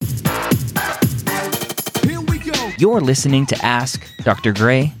You're listening to Ask Dr.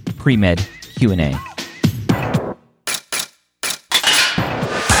 Gray Pre-Med Q&A.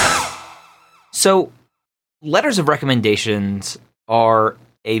 So, letters of recommendations are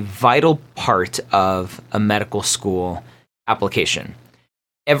a vital part of a medical school application.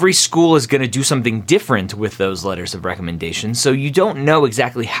 Every school is going to do something different with those letters of recommendation, so you don't know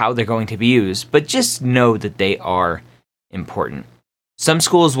exactly how they're going to be used, but just know that they are important. Some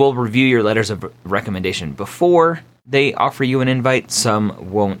schools will review your letters of recommendation before they offer you an invite.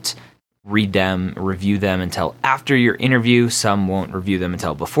 Some won't review them until after your interview. Some won't review them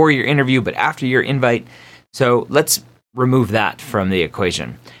until before your interview, but after your invite. So let's remove that from the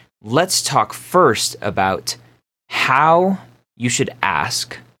equation. Let's talk first about how you should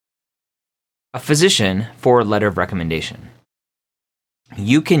ask a physician for a letter of recommendation.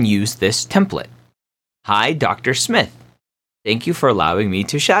 You can use this template. Hi, Dr. Smith. Thank you for allowing me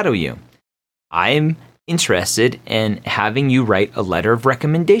to shadow you. I'm interested in having you write a letter of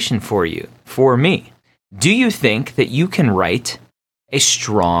recommendation for me. Do you think that you can write a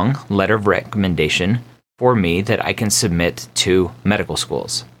strong letter of recommendation for me that I can submit to medical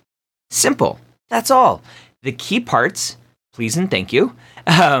schools? Simple. That's all. The key parts, please and thank you,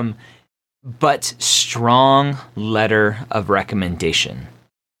 but strong letter of recommendation.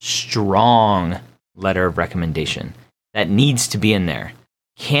 Strong letter of recommendation. That needs to be in there.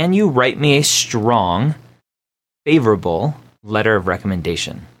 Can you write me a strong, favorable letter of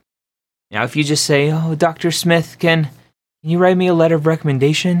recommendation? Now, if you just say, oh, Dr. Smith, can you write me a letter of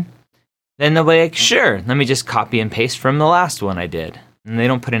recommendation? Then they'll be like, sure, let me just copy and paste from the last one I did. And they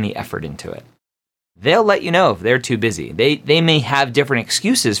don't put any effort into it. They'll let you know if they're too busy. They may have different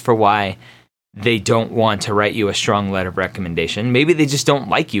excuses for why they don't want to write you a strong letter of recommendation. Maybe they just don't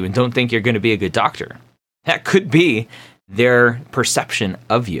like you and don't think you're going to be a good doctor. That could be their perception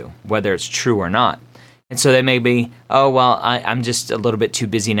of you, whether it's true or not. And so they may be, oh, well, I'm just a little bit too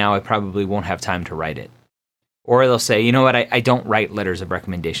busy now. I probably won't have time to write it. Or they'll say, you know what, I don't write letters of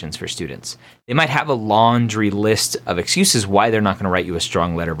recommendations for students. They might have a laundry list of excuses why they're not going to write you a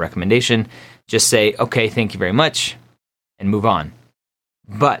strong letter of recommendation. Just say, okay, thank you very much, and move on.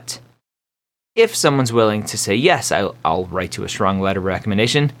 But if someone's willing to say, yes, I'll write you a strong letter of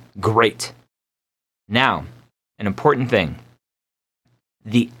recommendation, great. Now, an important thing,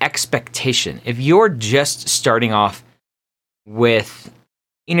 the expectation. If you're just starting off with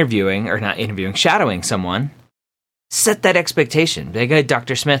shadowing someone, set that expectation. Like, hey,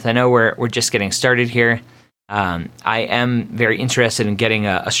 Dr. Smith, I know we're just getting started here. I am very interested in getting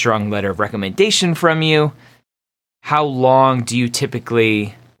a strong letter of recommendation from you. How long do you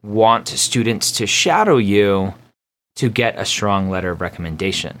typically want students to shadow you to get a strong letter of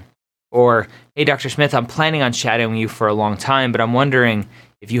recommendation? Or, hey, Dr. Smith, I'm planning on shadowing you for a long time, but I'm wondering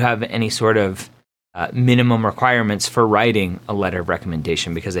if you have any sort of minimum requirements for writing a letter of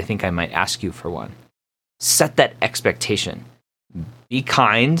recommendation, because I think I might ask you for one. Set that expectation. Be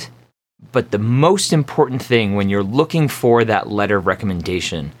kind, but the most important thing when you're looking for that letter of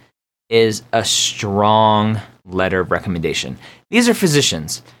recommendation is a strong letter of recommendation. These are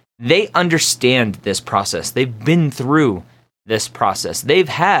physicians. They understand this process. They've been through this process. They've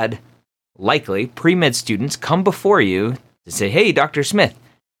had, likely, pre-med students come before you to say, hey, Dr. Smith,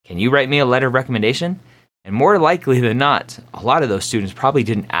 can you write me a letter of recommendation? And more likely than not, a lot of those students probably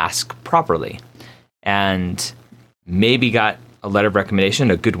didn't ask properly and maybe got a letter of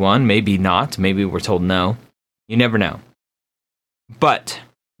recommendation, a good one, maybe not, maybe we're told no. You never know. But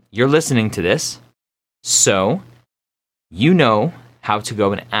you're listening to this, so you know how to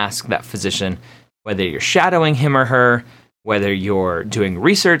go and ask that physician, whether you're shadowing him or her, whether you're doing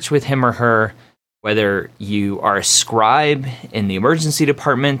research with him or her, whether you are a scribe in the emergency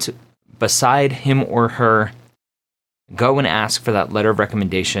department beside him or her. Go and ask for that letter of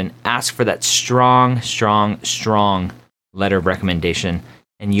recommendation. Ask for that strong, strong, strong letter of recommendation,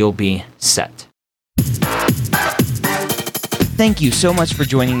 and you'll be set. Thank you so much for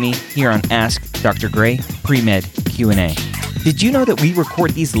joining me here on Ask Dr. Gray Pre-Med Q&A. Did you know that we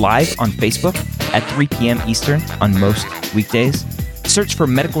record these live on Facebook at 3 p.m. Eastern on most weekdays? Search for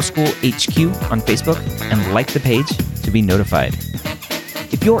Medical School HQ on Facebook and like the page to be notified.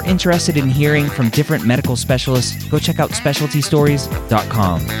 If you're interested in hearing from different medical specialists, go check out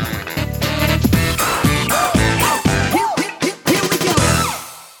specialtystories.com.